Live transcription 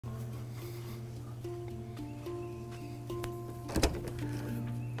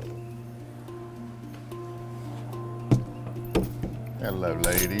Hello,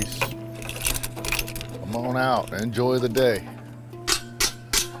 ladies. Come on out and enjoy the day.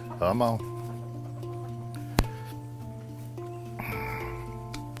 Come on.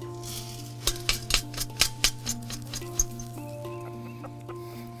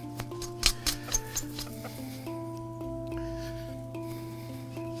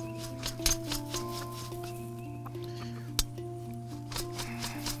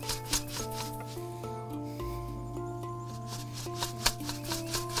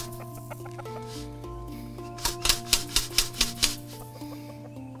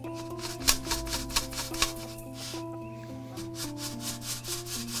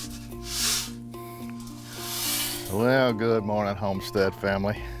 Well, good morning, Homestead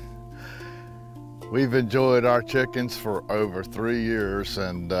family. We've enjoyed our chickens for over 3 years,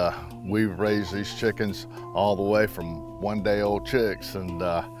 and we've raised these chickens all the way from one-day-old chicks. And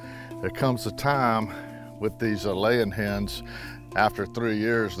there comes a time with these laying hens, after 3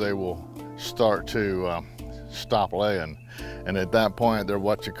 years, they will start to stop laying. And at that point, they're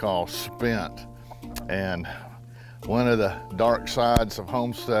what you call spent. And one of the dark sides of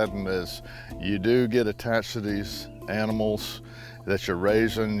homesteading is you do get attached to these animals that you're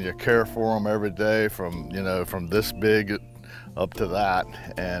raising. You care for them every day, from this big up to that.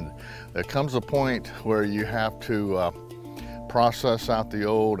 And there comes a point where you have to process out the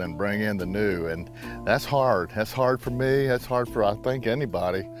old and bring in the new. And that's hard. That's hard for me. That's hard for, I think,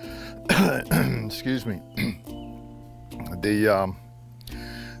 anybody. Excuse me. The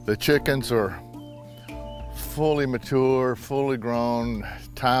chickens are fully mature, fully grown,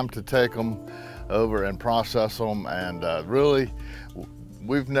 time to take them over and process them. And really,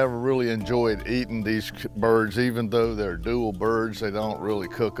 we've never really enjoyed eating these birds, even though they're dual birds. They don't really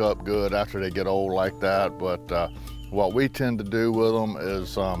cook up good after they get old like that. But what we tend to do with them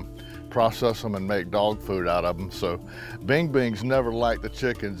is process them and make dog food out of them. So Bing Bing's never liked the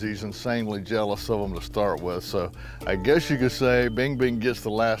chickens. He's insanely jealous of them to start with. So I guess you could say Bing Bing gets the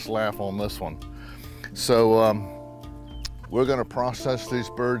last laugh on this one. So we're gonna process these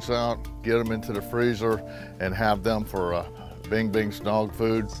birds out, get them into the freezer, and have them for Bing Bing's dog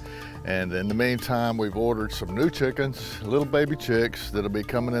food. And in the meantime, we've ordered some new chickens, little baby chicks that'll be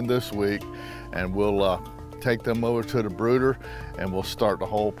coming in this week, and we'll take them over to the brooder and we'll start the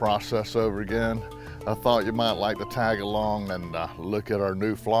whole process over again. I thought you might like to tag along and look at our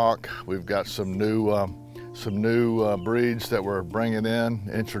new flock. We've got some new breeds that we're bringing in,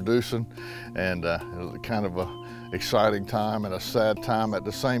 introducing, and kind of a exciting time and a sad time at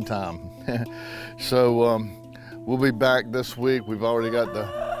the same time. So we'll be back this week. We've already got the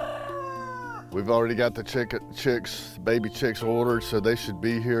baby chicks ordered, so they should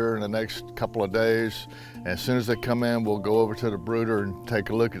be here in the next couple of days. And as soon as they come in, we'll go over to the brooder and take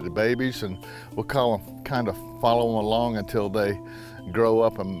a look at the babies, and we'll kind of follow them along until they grow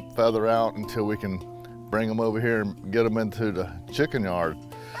up and feather out, until we can bring them over here and get them into the chicken yard.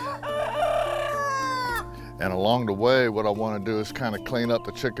 And along the way, what I want to do is kind of clean up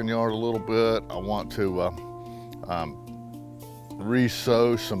the chicken yard a little bit. I want to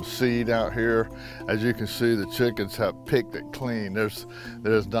re-sow some seed out here. As you can see, the chickens have picked it clean. There's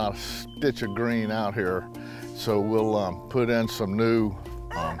not a stitch of green out here. So we'll put in some new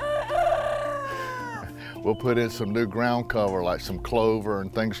ground cover, like some clover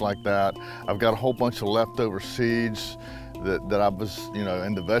and things like that. I've got a whole bunch of leftover seeds that I was,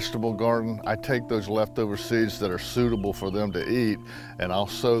 in the vegetable garden. I take those leftover seeds that are suitable for them to eat, and I'll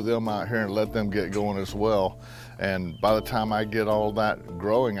sow them out here and let them get going as well. And by the time I get all that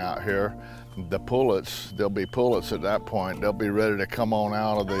growing out here, the pullets, there'll be pullets at that point. They'll be ready to come on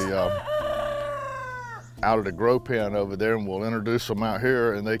out of the grow pen over there, and we'll introduce them out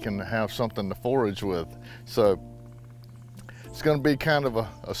here and they can have something to forage with. So it's going to be kind of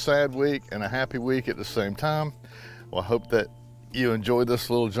a sad week and a happy week at the same time. Well, I hope that you enjoyed this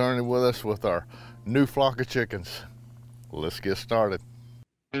little journey with us with our new flock of chickens. Let's get started.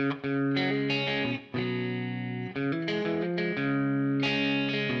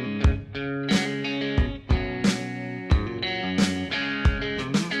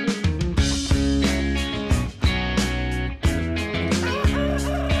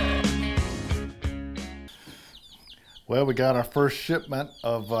 Well, we got our first shipment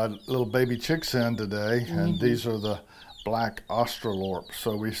of little baby chicks in today, and these are the black Australorp.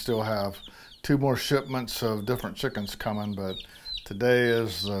 So we still have 2 more shipments of different chickens coming, but today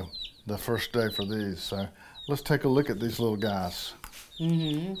is the first day for these. So let's take a look at these little guys.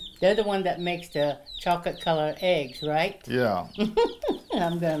 They're the one that makes the chocolate colored eggs, right? Yeah.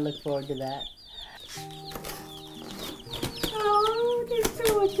 I'm gonna look forward to that. Oh, they're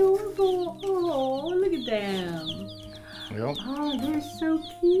so adorable. Oh, look at them. Yep. Oh, they're so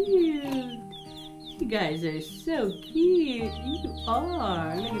cute. You guys are so cute. You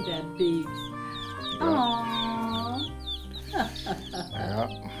are. Look at that beaks. Aww. Yeah.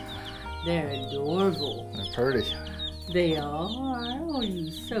 They're adorable. They're pretty. They are. Oh,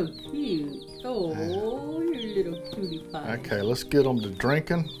 you're so cute. Oh, you little cutie pie. Okay, let's get them to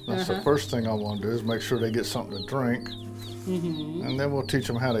drinking. That's the first thing I want to do is make sure they get something to drink. And then we'll teach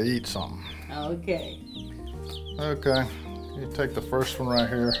them how to eat something. Okay. Okay, you take the first one right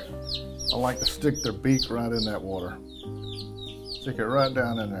here. I like to stick their beak right in that water. Stick it right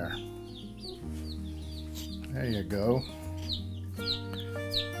down in there. There you go.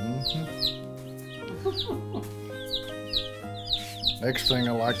 Next thing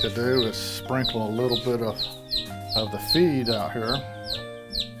I like to do is sprinkle a little bit of the feed out here,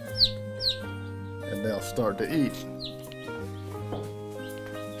 and they'll start to eat.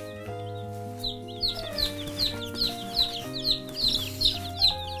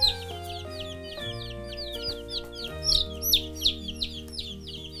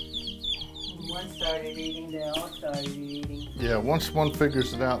 One started eating, they all started eating. Yeah, once one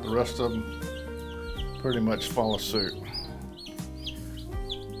figures it out, the rest of them pretty much follow suit.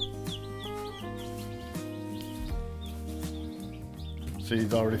 See,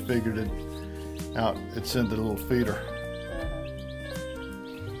 he's already figured it out. It's in the little feeder.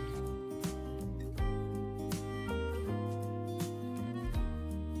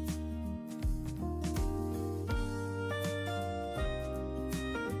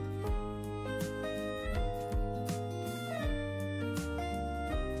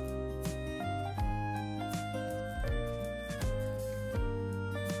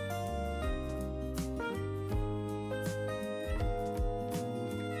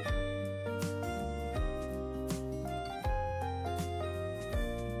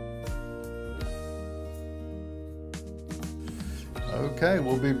 Okay,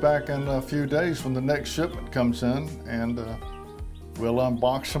 we'll be back in a few days when the next shipment comes in, and we'll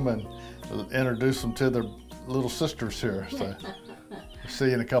unbox them and introduce them to their little sisters here. So see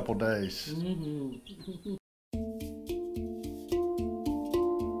you in a couple days.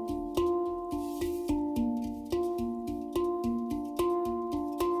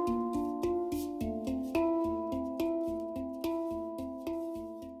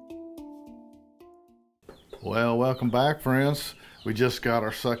 Well, welcome back, friends. We just got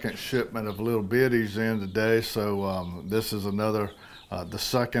our second shipment of little biddies in today, so this is another, the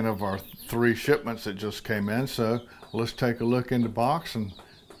second of our 3 shipments that just came in. So let's take a look in the box and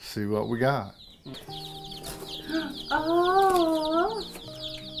see what we got. Oh,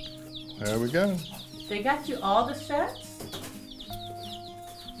 There we go. they got you all the sets?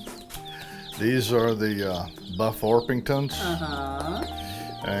 These are the Buff Orpingtons,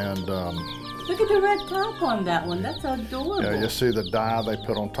 and look at the red top on that one. That's adorable. yeah, you see the dye they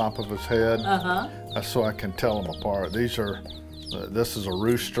put on top of his head. That's so I can tell them apart. These are, this is a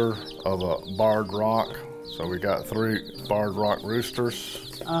rooster of a barred rock. So we got 3 barred rock roosters.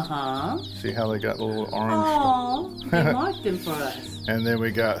 See how they got the little orange? Oh, they marked them for us. And then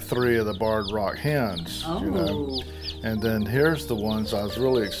we got 3 of the barred rock hens. Oh. You know? And then here's the ones I was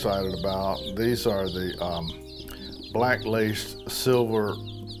really excited about. These are the black laced silver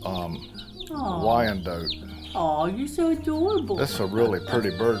Wyandotte. Oh, you're so adorable. That's a really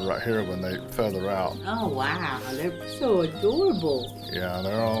pretty bird right here when they feather out. Oh, wow. They're so adorable. Yeah,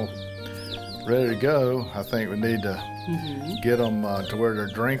 they're all ready to go. I think we need to get them to where they're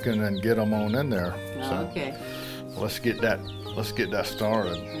drinking and get them on in there. So Okay. let's get that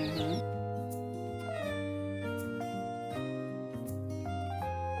started.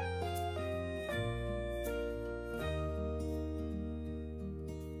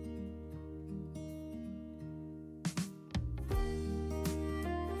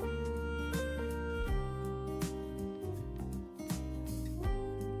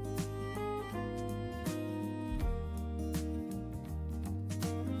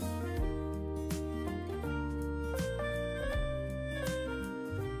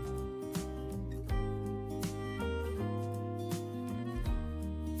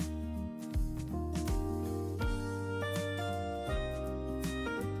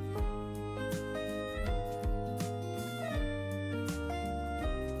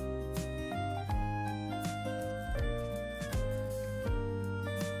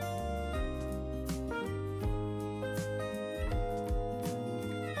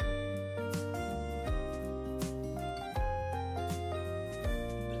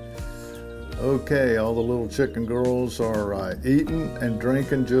 Okay, all the little chicken girls are eating and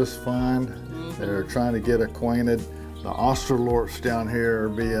drinking just fine. They're trying to get acquainted. The Australorps down here are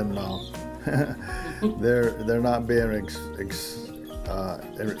being they're not being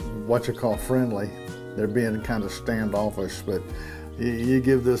what you call friendly. They're being kind of standoffish, but you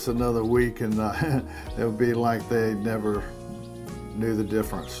give this another week and it'll be like they never knew the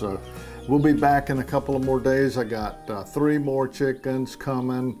difference. So we'll be back in a couple of more days. I got 3 more chickens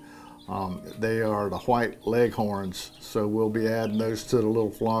coming. They are the white leghorns, so we'll be adding those to the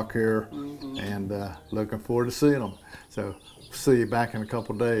little flock here, and looking forward to seeing them. So see you back in a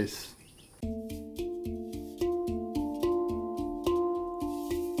couple of days.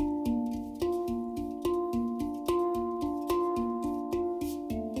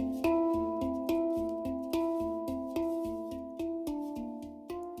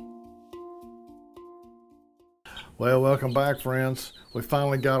 Well, welcome back, friends. We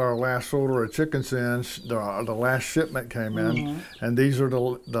finally got our last order of chickens in. The last shipment came in, and these are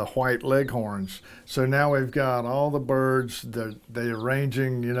the white leghorns. So now we've got all the birds. They're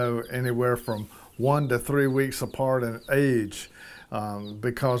ranging, you know, anywhere from 1 to 3 weeks apart in age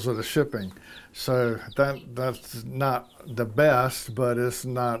because of the shipping. So that's not the best, but it's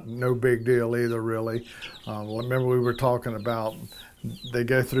no big deal either, really. Remember we were talking about they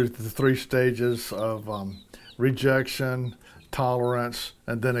go through the 3 stages of rejection, tolerance,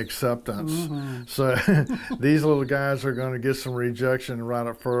 and then acceptance. So these little guys are going to get some rejection right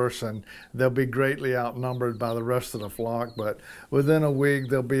at first, and they'll be greatly outnumbered by the rest of the flock, but within a week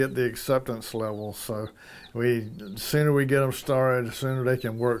they'll be at the acceptance level. So the sooner we get them started, the sooner they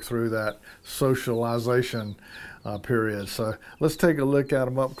can work through that socialization period. So let's take a look at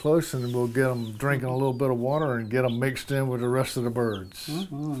them up close, and we'll get them drinking a little bit of water and get them mixed in with the rest of the birds.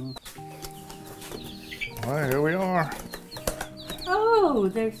 All right, here we are. Oh,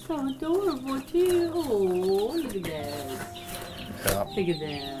 they're so adorable too. Oh, look at that. Yeah. Look at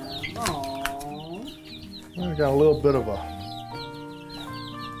them. Oh. We got a little bit of a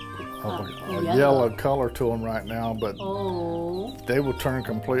yellow color to them right now, but they will turn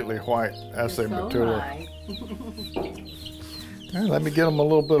completely white as they mature. Right. Okay, let me get them a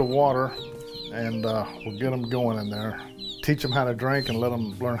little bit of water, and we'll get them going in there. Teach them how to drink and let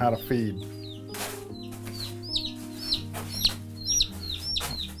them learn how to feed.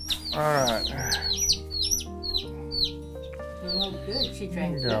 All right. Oh, good. She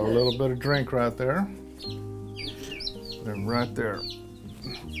drank. Got a little bit of drink right there. And right there.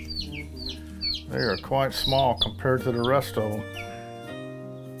 They are quite small compared to the rest of them.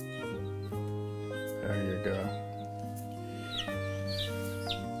 There you go.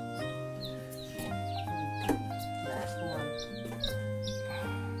 Last one.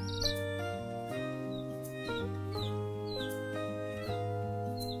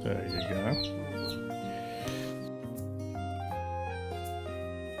 There you go.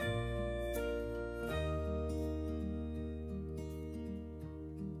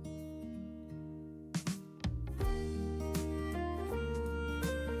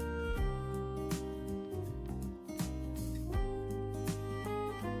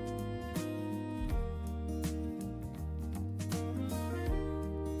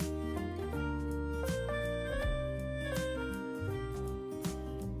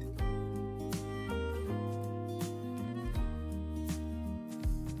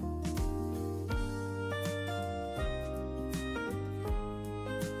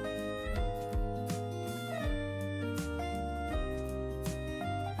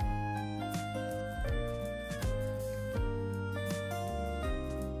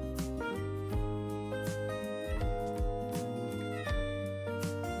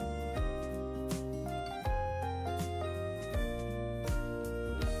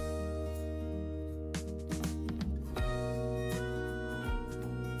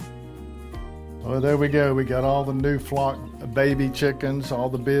 Well, there we go. We got all the new flock baby chickens. All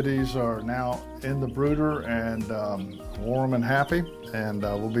the biddies are now in the brooder and warm and happy. And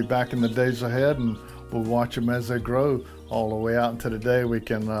we'll be back in the days ahead, and we'll watch them as they grow all the way out into the day we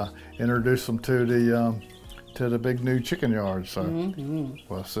can introduce them to the big new chicken yard. So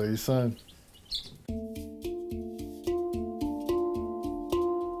we'll see you soon.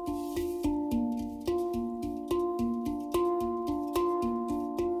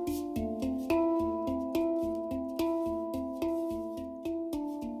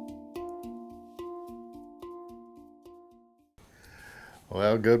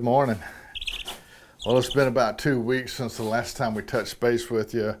 Well, good morning. Well, it's been about 2 weeks since the last time we touched base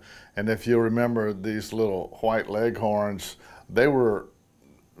with you. And if you remember, these little white leghorns, they were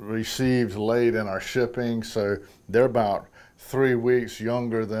received late in our shipping. So they're about 3 weeks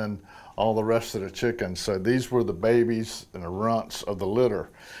younger than all the rest of the chickens. So these were the babies and the runts of the litter.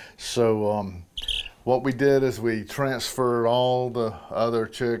 So What we did is we transferred all the other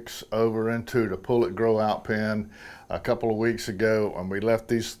chicks over into the pullet grow out pen a couple of weeks ago, and we left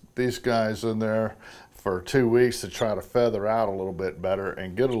these guys in there for 2 weeks to try to feather out a little bit better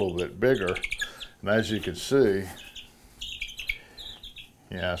and get a little bit bigger. And as you can see,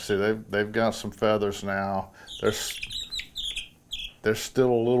 yeah, see they've got some feathers now. They're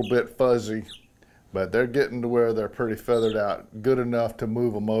still a little bit fuzzy, but they're getting to where they're pretty feathered out, good enough to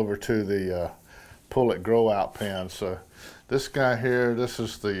move them over to the pullet grow out pen. So this guy here, this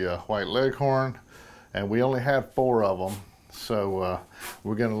is the white leghorn, and we only had 4 of them. So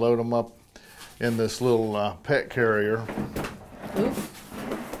we're gonna load them up in this little pet carrier. Ooh.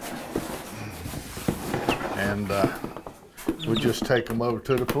 And we just take them over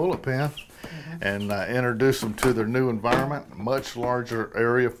to the pullet pen and introduce them to their new environment. Much larger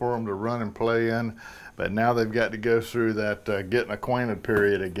area for them to run and play in, but now they've got to go through that getting acquainted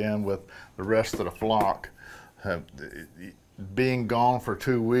period again with the rest of the flock. Being gone for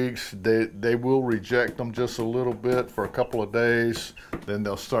 2 weeks, they will reject them just a little bit for a couple of days, then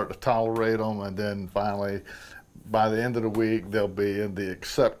they'll start to tolerate them, and then finally by the end of the week they'll be in the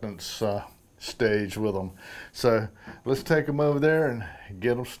acceptance stage with them. So let's take them over there and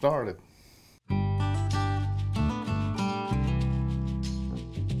get them started.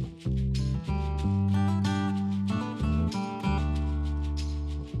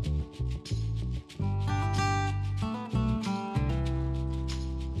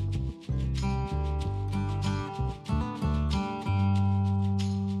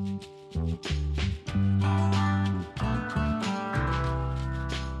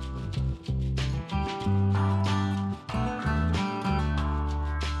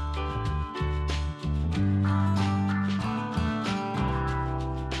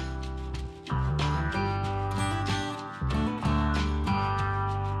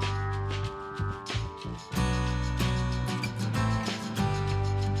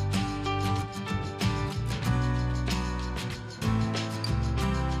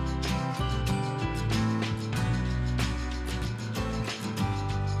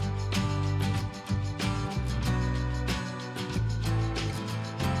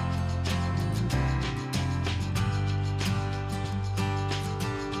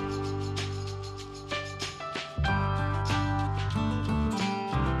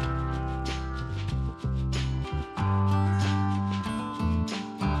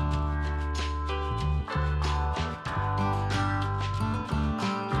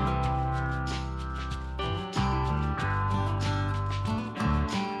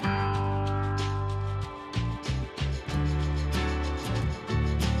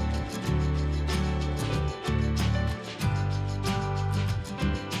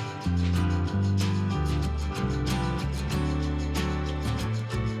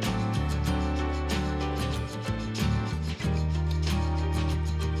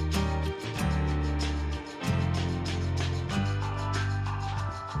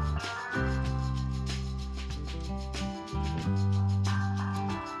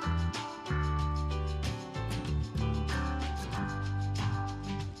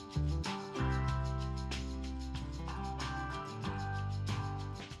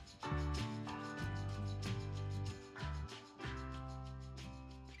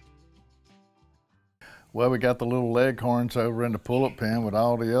 Well, we got the little leghorns over in the pullet pen with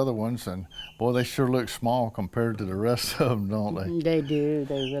all the other ones, and boy, they sure look small compared to the rest of them, don't they? They do,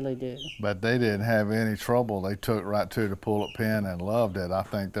 they really do. But they didn't have any trouble. They took right to the pullet pen and loved it. I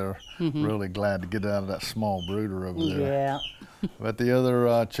think they're really glad to get out of that small brooder over there. Yeah. But the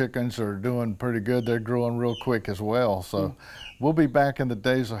other chickens are doing pretty good. They're growing real quick as well. So we'll be back in the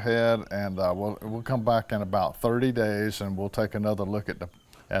days ahead, and we'll come back in about 30 days, and we'll take another look at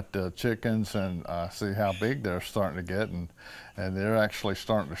the chickens and see how big they're starting to get, and they're actually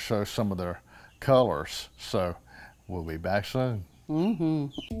starting to show some of their colors. So we'll be back soon.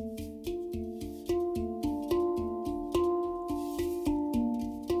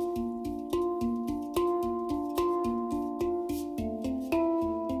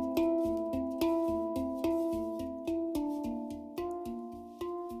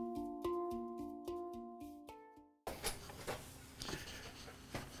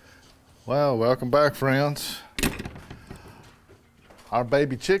 Well, welcome back, friends. Our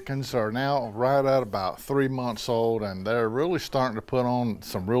baby chickens are now right at about 3 months old, and they're really starting to put on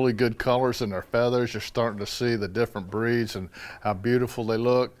some really good colors in their feathers. You're starting to see the different breeds and how beautiful they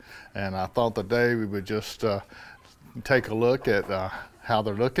look. And I thought today we would just take a look at how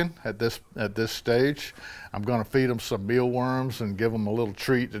they're looking at this stage. I'm going to feed them some mealworms and give them a little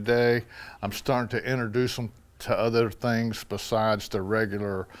treat today. I'm starting to introduce them to other things besides the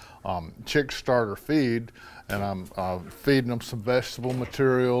regular chick starter feed, and I'm feeding them some vegetable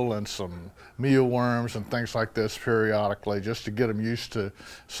material and some mealworms and things like this periodically, just to get them used to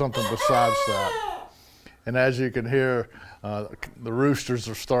something besides that. And as you can hear, the roosters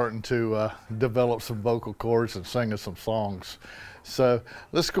are starting to develop some vocal cords and singing some songs. So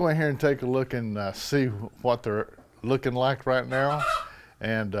let's go in here and take a look and see what they're looking like right now,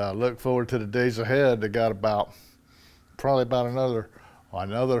 and look forward to the days ahead. They got probably about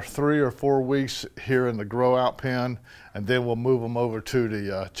another 3 or 4 weeks here in the grow out pen, and then we'll move them over to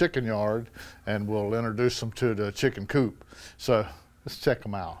the chicken yard and we'll introduce them to the chicken coop. So let's check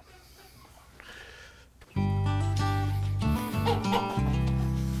them out.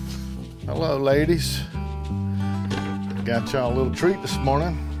 Hello ladies, got y'all a little treat this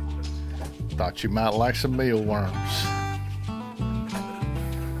morning. Thought you might like some mealworms.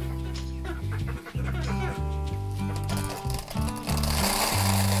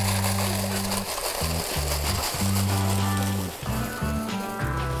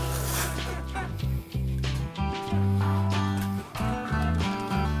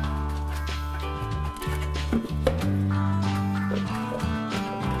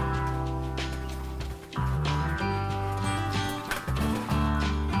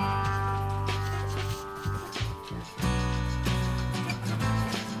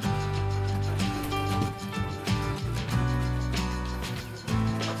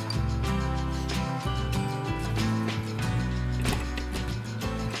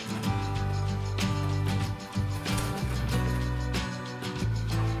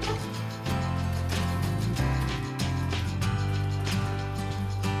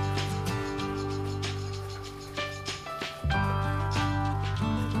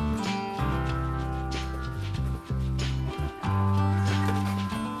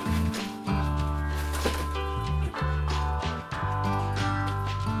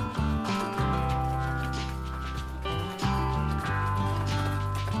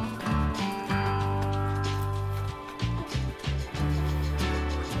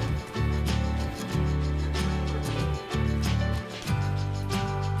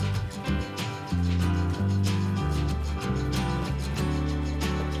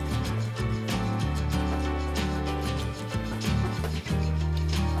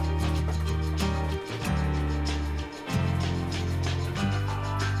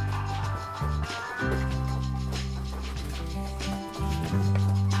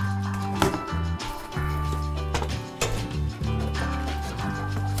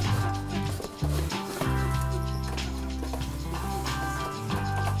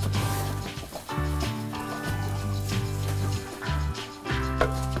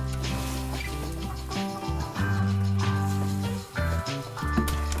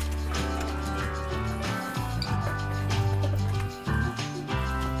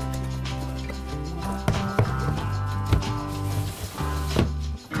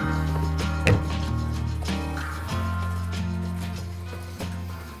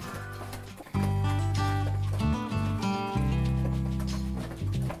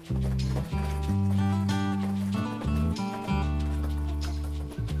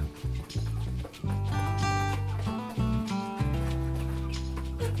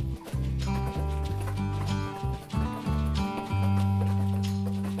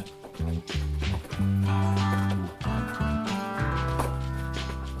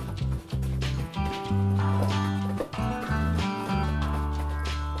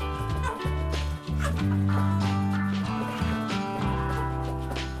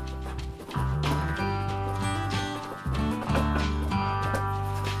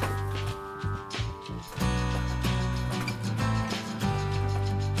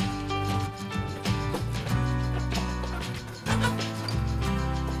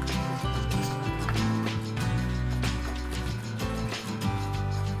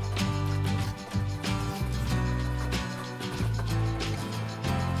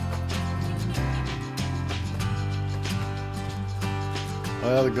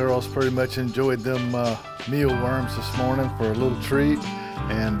 Well, the girls pretty much enjoyed them mealworms this morning for a little treat,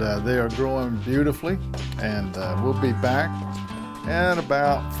 and they are growing beautifully, and we'll be back in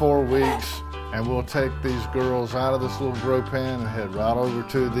about 4 weeks, and we'll take these girls out of this little grow pen and head right over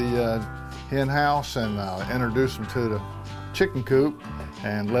to the hen house and introduce them to the chicken coop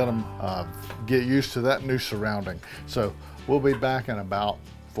and let them get used to that new surrounding. So we'll be back in about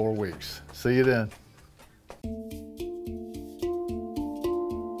 4 weeks. See you then.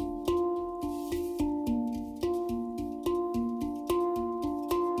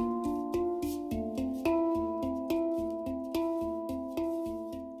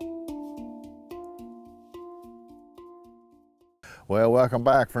 Well, welcome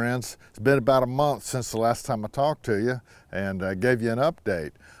back, friends. It's been about a month since the last time I talked to you and I gave you an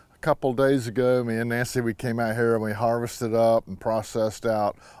update. A couple days ago, me and Nancy, we came out here and we harvested up and processed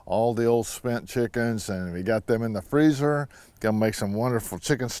out all the old spent chickens, and we got them in the freezer. Gonna make some wonderful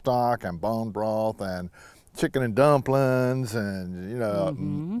chicken stock and bone broth and chicken and dumplings, and you know,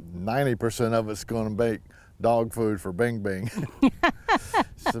 90% of it's gonna make dog food for Bing Bing.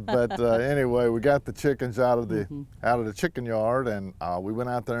 But anyway, we got the chickens out of the chicken yard, and we went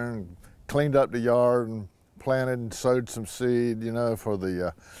out there and cleaned up the yard and planted and sowed some seed, you know, for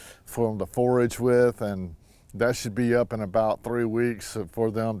them to forage with, and that should be up in about 3 weeks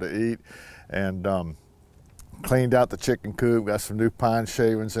for them to eat. And cleaned out the chicken coop, got some new pine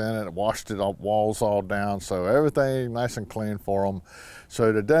shavings in it, washed it all, walls all down, so everything nice and clean for them.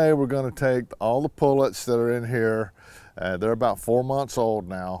 So today we're going to take all the pullets that are in here. They're about 4 months old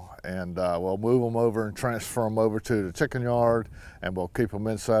now, and we'll move them over and transfer them over to the chicken yard, and we'll keep them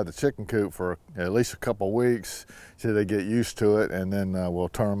inside the chicken coop for at least a couple of weeks till they get used to it, and then we'll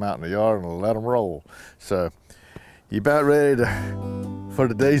turn them out in the yard and let them roll. So you about ready for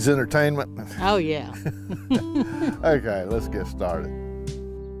today's entertainment? Oh yeah. Okay, let's get started.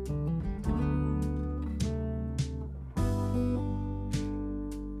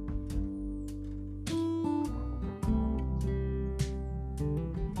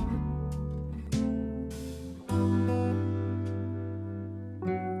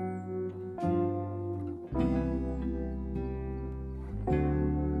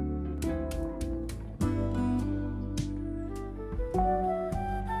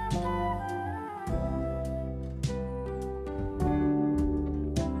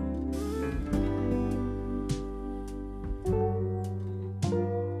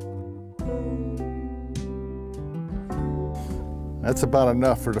 That's about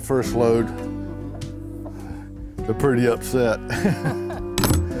enough for the first load. They're pretty upset.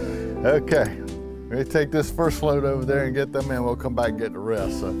 Okay, we're gonna take this first load over there and get them in. We'll come back and get the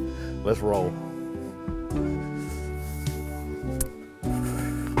rest, so let's roll.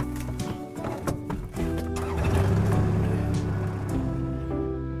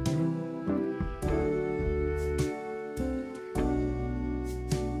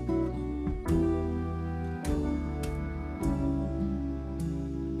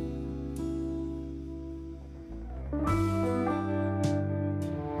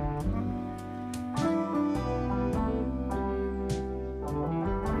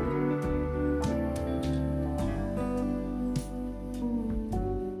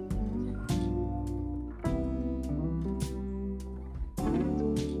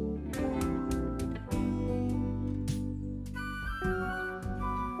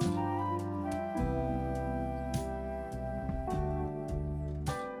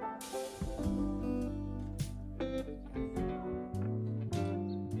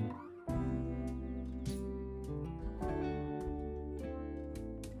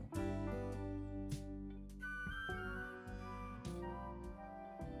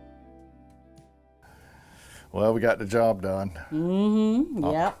 Well, we got the job done.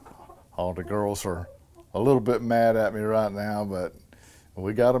 Yep. All the girls are a little bit mad at me right now, but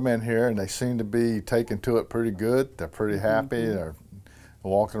we got them in here and they seem to be taking to it pretty good. They're pretty happy. They're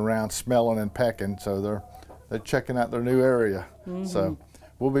walking around smelling and pecking, so they're checking out their new area. So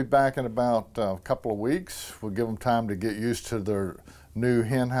we'll be back in about a couple of weeks. We'll give them time to get used to their new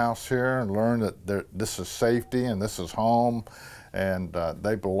hen house here and learn that this is safety and this is home, and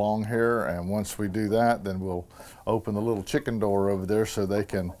they belong here. And once we do that, then we'll open the little chicken door over there so they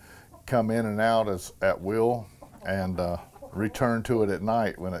can come in and out at will, and return to it at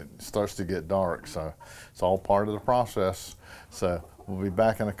night when it starts to get dark. So it's all part of the process. So we'll be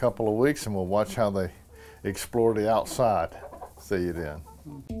back in a couple of weeks and we'll watch how they explore the outside. See you then.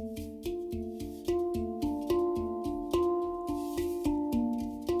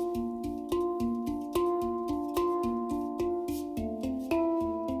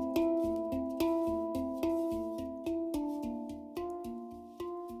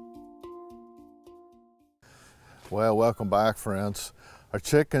 Well, welcome back, friends. Our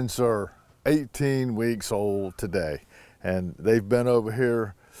chickens are 18 weeks old today, and they've been over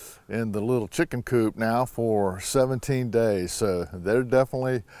here in the little chicken coop now for 17 days, so they're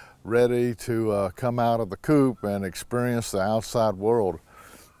definitely ready to come out of the coop and experience the outside world.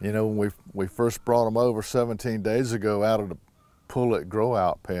 You know, when we first brought them over 17 days ago out of the pullet grow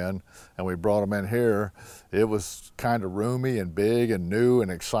out pen, and we brought them in here. It was kind of roomy and big and new and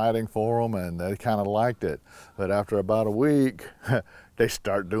exciting for them, and they kind of liked it. But after about a week, they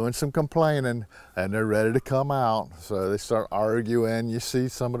start doing some complaining, and they're ready to come out. So they start arguing. You see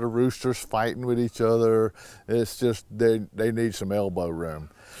some of the roosters fighting with each other. It's just, they need some elbow room.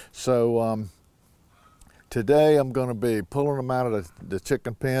 So today I'm going to be pulling them out of the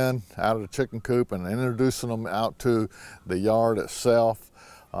chicken pen, out of the chicken coop, and introducing them out to the yard itself.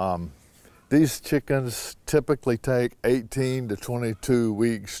 These chickens typically take 18 to 22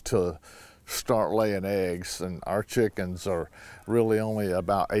 weeks to start laying eggs, and our chickens are really only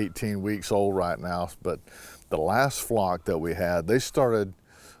about 18 weeks old right now. But the last flock that we had, they started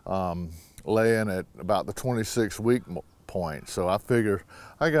laying at about the 26-week point. So I figure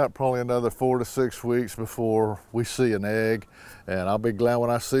I got probably another 4 to 6 weeks before we see an egg, and I'll be glad when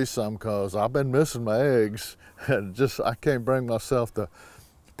I see some, because I've been missing my eggs and I can't bring myself to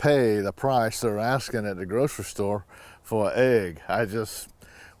pay the price they're asking at the grocery store for an egg.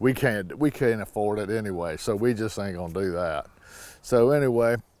 We can't afford it anyway, so we just ain't gonna do that. So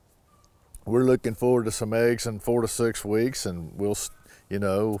anyway, we're looking forward to some eggs in 4 to 6 weeks, and we'll, you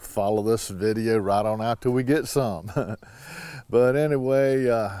know, follow this video right on out till we get some. But anyway,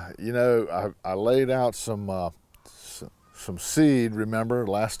 you know, I laid out some seed, remember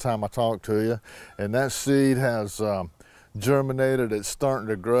last time I talked to you, and that seed has germinated. It's starting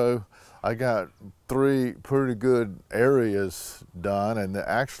to grow. I got 3 pretty good areas done, and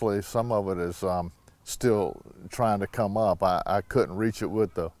actually some of it is still trying to come up. I couldn't reach it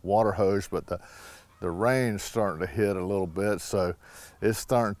with the water hose, but the rain's starting to hit a little bit, so it's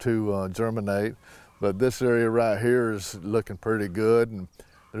starting to germinate. But this area right here is looking pretty good, and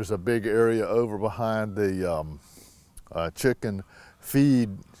there's a big area over behind the chicken feed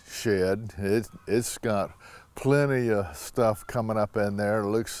shed. It's got plenty of stuff coming up in there. It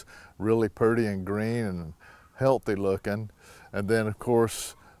looks really pretty and green and healthy looking. And then of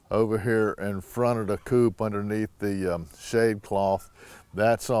course over here in front of the coop underneath the shade cloth,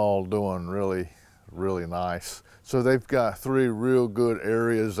 that's all doing really nice. So they've got 3 real good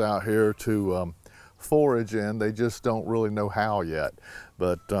areas out here to forage in. They just don't really know how yet,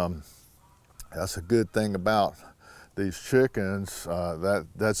 but that's a good thing about these chickens.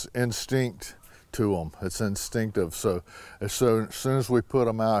 That's instinct to them. It's instinctive. So as soon as we put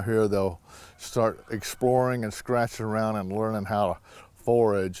them out here, they'll start exploring and scratching around and learning how to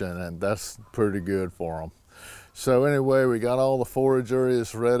forage, and that's pretty good for them. So anyway, we got all the forage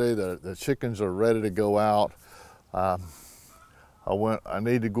areas ready. The chickens are ready to go out. I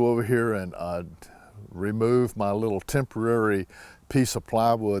need to go over here and remove my little temporary piece of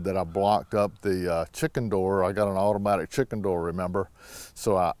plywood that I blocked up the chicken door. I got an automatic chicken door, remember?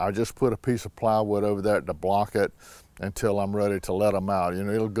 So I just put a piece of plywood over there to block it until I'm ready to let them out. You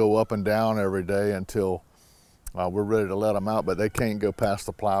know, it'll go up and down every day until we're ready to let them out, but they can't go past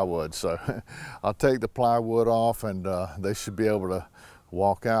the plywood. So I'll take the plywood off, and they should be able to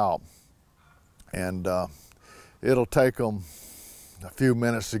walk out. And it'll take them a few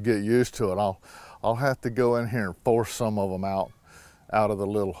minutes to get used to it. I'll have to go in here and force some of them out of the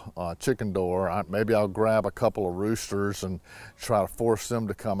little chicken door. Maybe I'll grab a couple of roosters and try to force them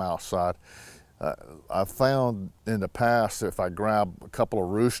to come outside. I've found in the past, if I grab a couple of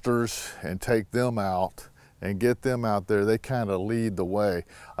roosters and take them out and get them out there, they kind of lead the way.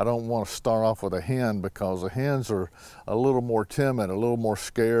 I don't want to start off with a hen, because the hens are a little more timid, a little more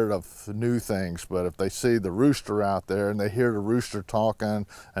scared of new things. But if they see the rooster out there and they hear the rooster talking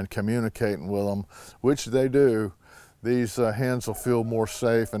and communicating with them, which they do, these hens will feel more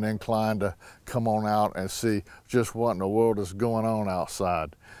safe and inclined to come on out and see just what in the world is going on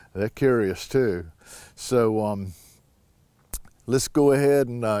outside. They're curious too. So let's go ahead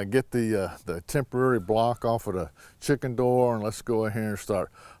and get the temporary block off of the chicken door, and let's go ahead and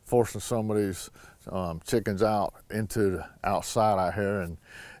start forcing some of these chickens out into the outside out here. And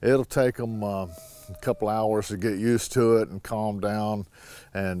it'll take them a couple hours to get used to it and calm down.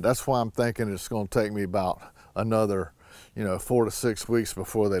 And that's why I'm thinking it's going to take me about another, 4 to 6 weeks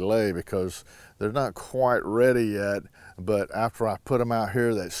before they lay, because they're not quite ready yet. But after I put them out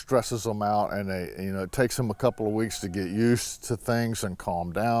here, that stresses them out, and it takes them a couple of weeks to get used to things and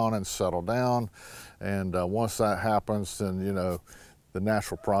calm down and settle down. And once that happens, then the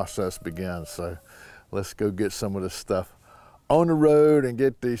natural process begins. So let's go get some of this stuff on the road and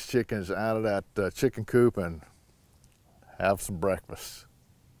get these chickens out of that chicken coop and have some breakfast.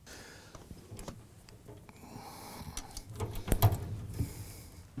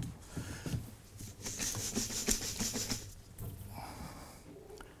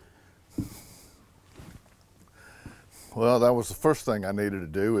 Well, that was the first thing I needed to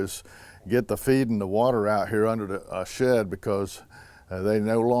do, is get the feed and the water out here under the shed, because they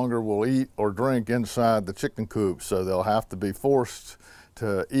no longer will eat or drink inside the chicken coop, so they'll have to be forced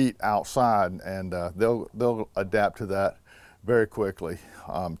to eat outside, and they'll adapt to that very quickly.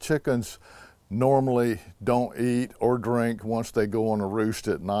 Chickens normally don't eat or drink once they go on a roost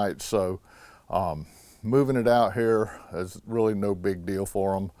at night, so moving it out here is really no big deal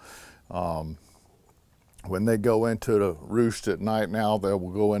for them. When they go into the roost at night now, they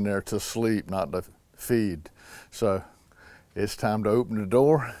will go in there to sleep, not to feed. So it's time to open the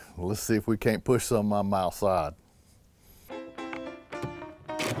door. Let's see if we can't push some of them outside.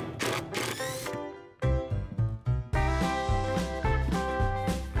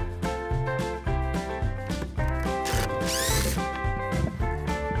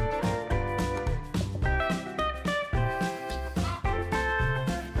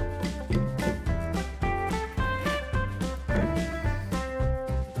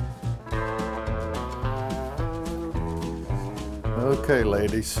 Okay,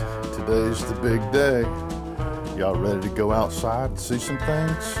 ladies, today's the big day. Y'all ready to go outside and see some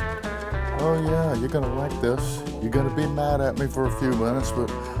things? Oh yeah, you're gonna like this. You're gonna be mad at me for a few minutes,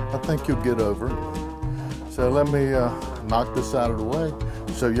 but I think you'll get over it. So let me knock this out of the way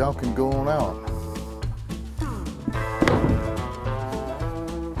so y'all can go on out.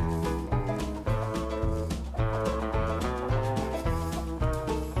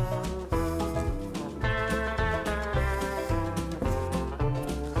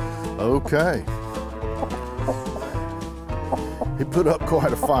 Okay. He put up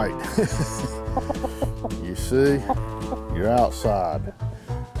quite a fight. You see, you're outside.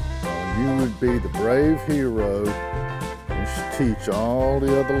 You would be the brave hero. You should teach all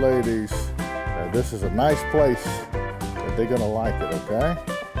the other ladies that this is a nice place, that they're gonna like it, okay?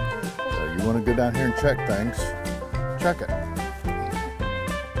 So you wanna go down here and check things, check it.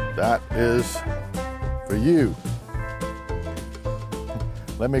 That is for you.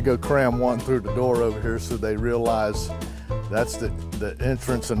 Let me go cram one through the door over here so they realize that's the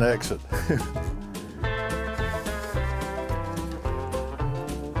entrance and exit.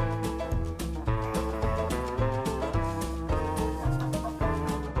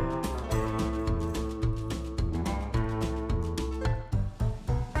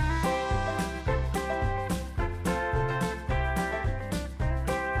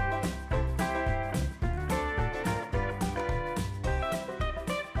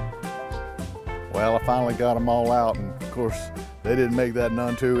 Well, I finally got them all out, and of course, they didn't make that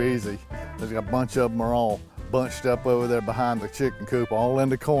none too easy. There's a bunch of them are all bunched up over there behind the chicken coop, all in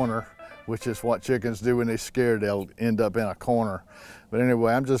the corner, which is what chickens do when they're scared. They'll end up in a corner. But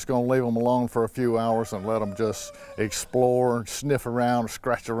anyway, I'm just gonna leave them alone for a few hours and let them just explore and sniff around,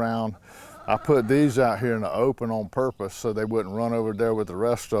 scratch around. I put these out here in the open on purpose so they wouldn't run over there with the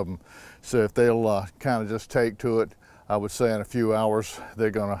rest of them. So if they'll kind of just take to it, I would say in a few hours,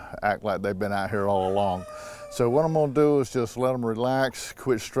 they're gonna act like they've been out here all along. So what I'm gonna do is just let them relax,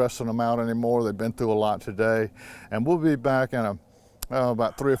 quit stressing them out anymore. They've been through a lot today. And we'll be back in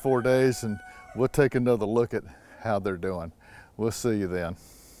about 3 or 4 days, and we'll take another look at how they're doing. We'll see you then.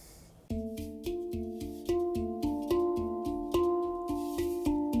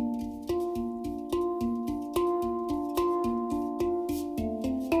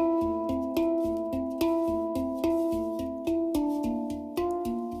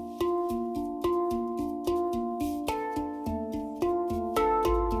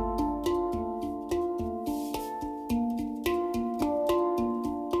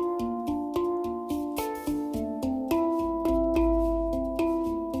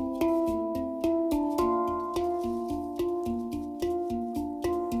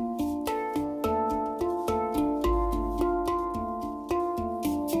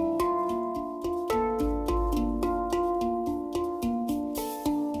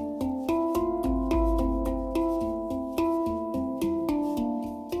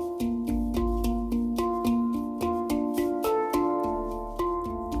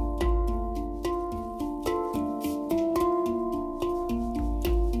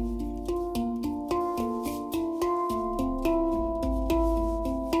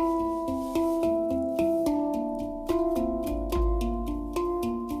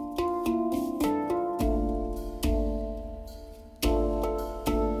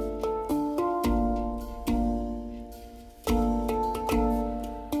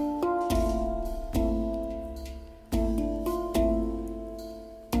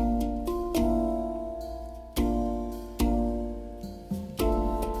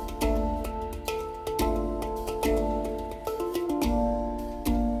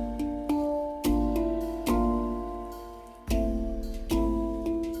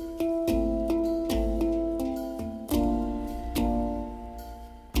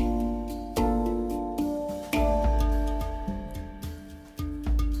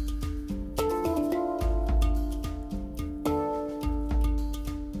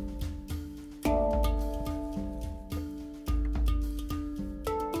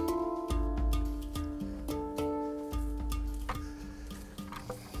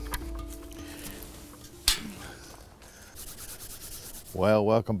 Well,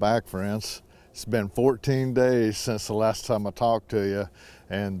 welcome back, friends. It's been 14 days since the last time I talked to you,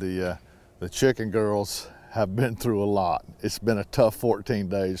 and the chicken girls have been through a lot. It's been a tough 14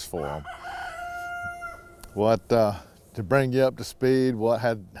 days for them. To bring you up to speed, what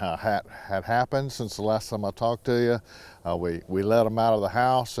had happened since the last time I talked to you, we let them out of the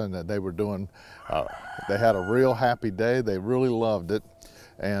house, and they were doing, they had a real happy day. They really loved it.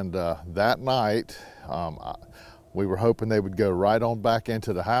 And that night, we were hoping they would go right on back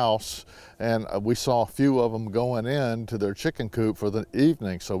into the house, and we saw a few of them going in to their chicken coop for the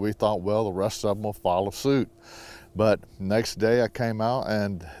evening, so we thought, well, the rest of them will follow suit. But next day I came out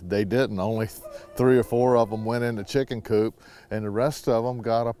and they didn't. Only 3 or 4 of them went in the chicken coop, and the rest of them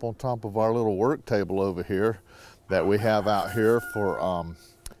got up on top of our little work table over here that we have out here for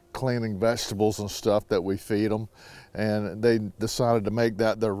cleaning vegetables and stuff that we feed them. And they decided to make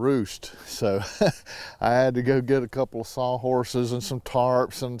that their roost. So I had to go get a couple of sawhorses and some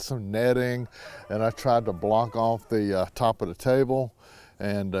tarps and some netting, and I tried to block off the top of the table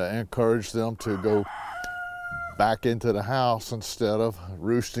and encourage them to go back into the house instead of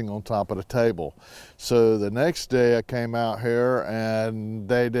roosting on top of the table. So the next day I came out here and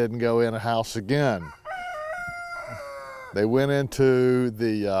they didn't go in the house again. They went into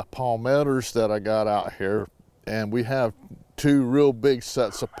the palmettos that I got out here, and we have 2 real big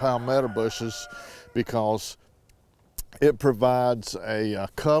sets of palmetto bushes because it provides a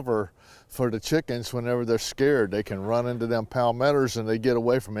cover for the chickens whenever they're scared. They can run into them palmettos and they get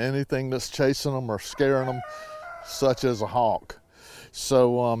away from anything that's chasing them or scaring them, such as a hawk.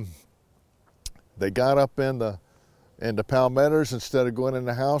 So they got up in the palmettos instead of going in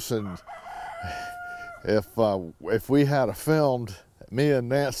the house. And if we had filmed me and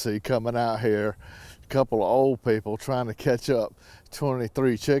Nancy coming out here, a couple of old people trying to catch up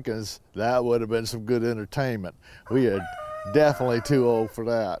 23 chickens, that would have been some good entertainment. We are definitely too old for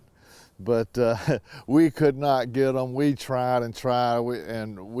that. But we could not get them. We tried and tried,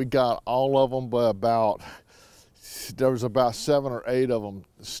 and we got all of them, but there was about 7 or 8 of them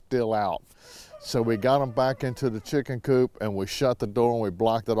still out. So we got them back into the chicken coop, and we shut the door and we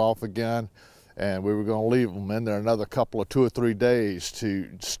blocked it off again, and we were going to leave them in there another couple of 2 or 3 days to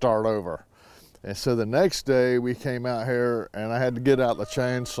start over. And so the next day we came out here, and I had to get out the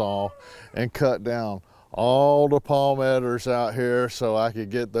chainsaw and cut down all the palmettos out here so I could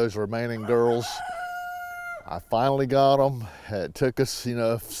get those remaining girls. I finally got them. It took us,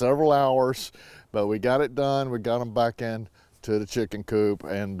 several hours, but we got it done. We got them back in to the chicken coop,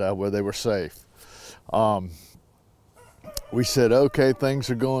 and where they were safe. We said, okay,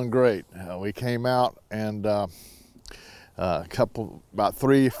 things are going great. We came out, and about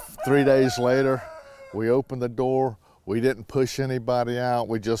three days later, we opened the door. We didn't push anybody out.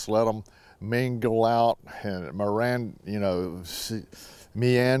 We just let them mingle out and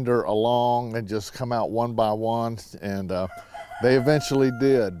meander along and just come out one by one, and they eventually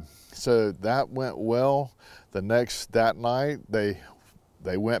did. So that went well. That night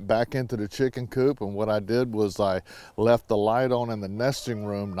they went back into the chicken coop, and what I did was I left the light on in the nesting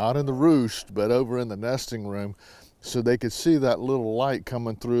room, not in the roost, but over in the nesting room, so they could see that little light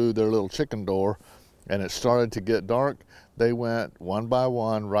coming through their little chicken door. And it started to get dark. They went one by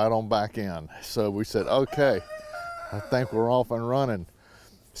one right on back in. So we said, okay, I think we're off and running.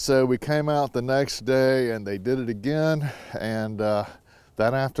 So we came out the next day and they did it again. And that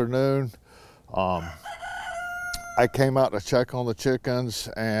afternoon, I came out to check on the chickens,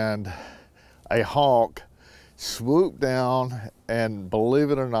 and a hawk swooped down and,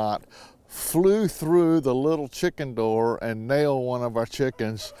 believe it or not, flew through the little chicken door and nailed one of our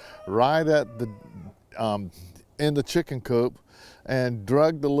chickens right at the in the chicken coop, and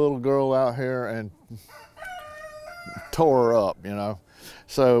dragged the little girl out here and tore her up,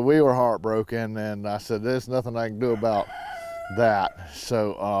 So we were heartbroken, and I said, there's nothing I can do about that.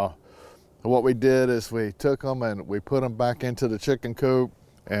 So what we did is we took them and we put them back into the chicken coop,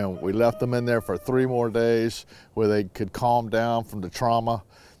 and we left them in there for 3 more days where they could calm down from the trauma.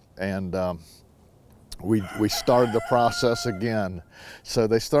 And we started the process again. So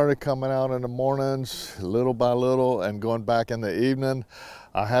they started coming out in the mornings little by little and going back in the evening.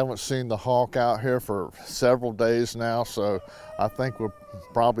 I haven't seen the hawk out here for several days now, so I think we're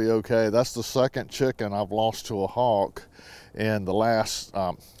probably okay. That's the 2nd chicken I've lost to a hawk in the last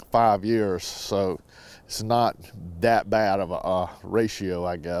 5 years, so it's not that bad of a ratio,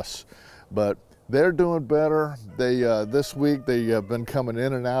 I guess. But they're doing better. This week they have been coming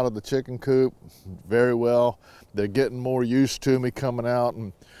in and out of the chicken coop very well. They're getting more used to me coming out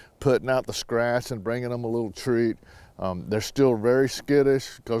and putting out the scratch and bringing them a little treat. They're still very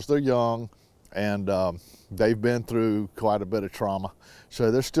skittish because they're young, and they've been through quite a bit of trauma.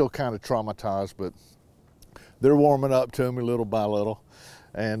 So they're still kind of traumatized, but they're warming up to me little by little.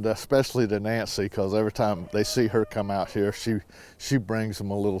 And especially to Nancy, because every time they see her come out here, she brings them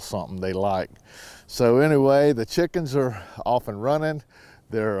a little something they like. So anyway, the chickens are off and running.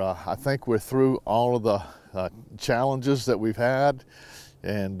 They're, I think we're through all of the challenges that we've had.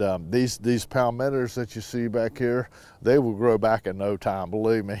 And these palmetters that you see back here, they will grow back in no time,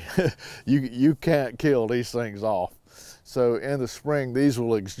 believe me. You can't kill these things off. So in the spring, these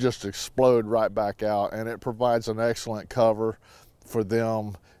will just explode right back out, and it provides an excellent cover for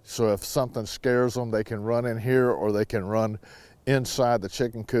them. So if something scares them, they can run in here or they can run inside the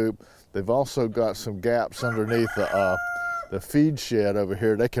chicken coop. They've also got some gaps underneath the feed shed over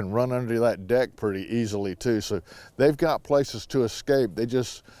here. They can run under that deck pretty easily too. So they've got places to escape. They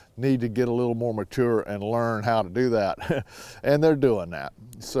just need to get a little more mature and learn how to do that. And they're doing that.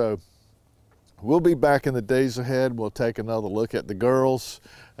 So we'll be back in the days ahead. We'll take another look at the girls,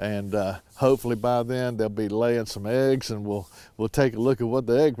 and hopefully by then they'll be laying some eggs, and we'll take a look at what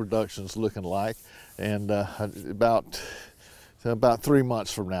the egg production is looking like. And about 3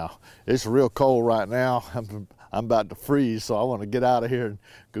 months from now. It's real cold right now. I'm about to freeze, so I want to get out of here and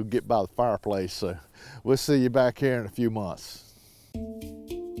go get by the fireplace. So we'll see you back here in a few months.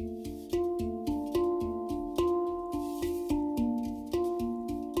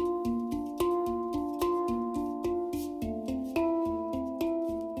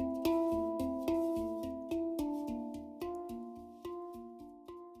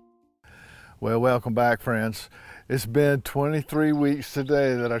 Well, welcome back, friends. It's been 23 weeks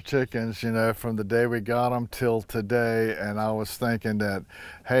today that our chickens, you know, from the day we got them till today, and I was thinking that,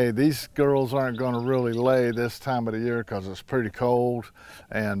 hey, these girls aren't going to really lay this time of the year because it's pretty cold,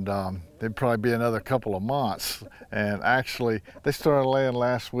 and they'd probably be another couple of months. And actually, they started laying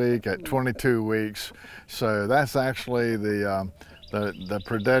last week at 22 weeks, so that's actually the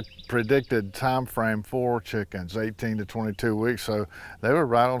predicted time frame for chickens, 18 to 22 weeks, so they were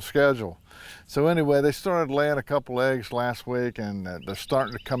right on schedule. So anyway, they started laying a couple eggs last week, and they're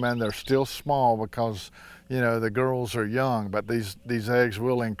starting to come in. They're still small because, you know, the girls are young, but these eggs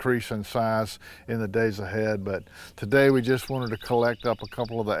will increase in size in the days ahead. But today we just wanted to collect up a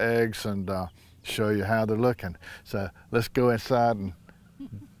couple of the eggs and show you how they're looking. So let's go inside and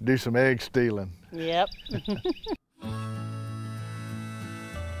do some egg stealing. Yep.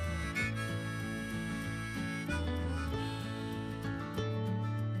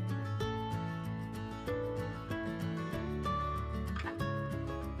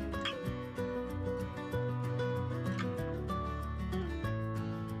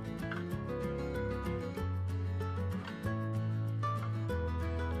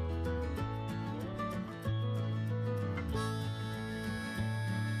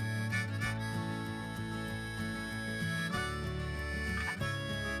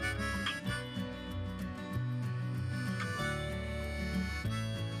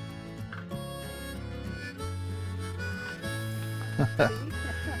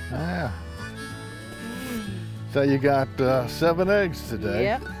 Yeah. So you got 7 eggs today.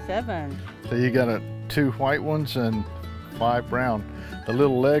 Yep, 7. So you got 2 white ones and 5 brown. The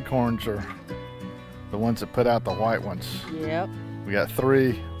little leghorns are the ones that put out the white ones. Yep. We got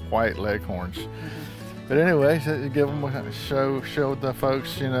 3 white leghorns. But anyway, so you give them a show the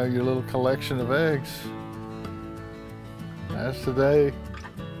folks, you know, your little collection of eggs. That's today.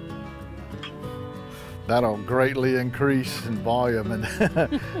 That'll greatly increase in volume in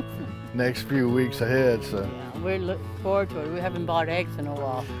the next few weeks ahead. So yeah, we're looking forward to it. We haven't bought eggs in a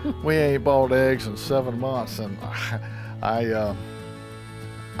while. We ain't bought eggs in 7 months, and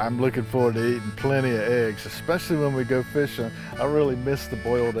I'm looking forward to eating plenty of eggs, especially when we go fishing. I really miss the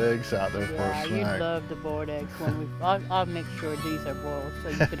boiled eggs out there for a snack. Yeah, you love the boiled eggs. I'll make sure these are boiled so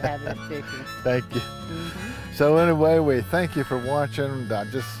you could have it fishing. Thank you. So anyway, we thank you for watching.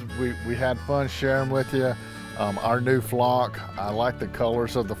 We had fun sharing with you our new flock. I like the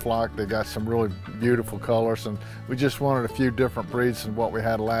colors of the flock. They got some really beautiful colors, and we just wanted a few different breeds than what we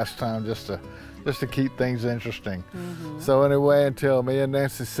had last time, just to keep things interesting. So anyway, until me and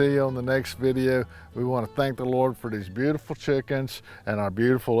Nancy see you on the next video, we want to thank the Lord for these beautiful chickens and our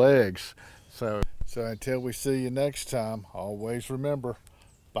beautiful eggs. So until we see you next time, always remember,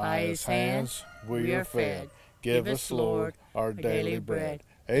 by His hands we are fed. Give us, Lord, our daily bread.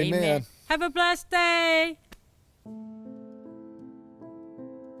 Amen. Have a blessed day.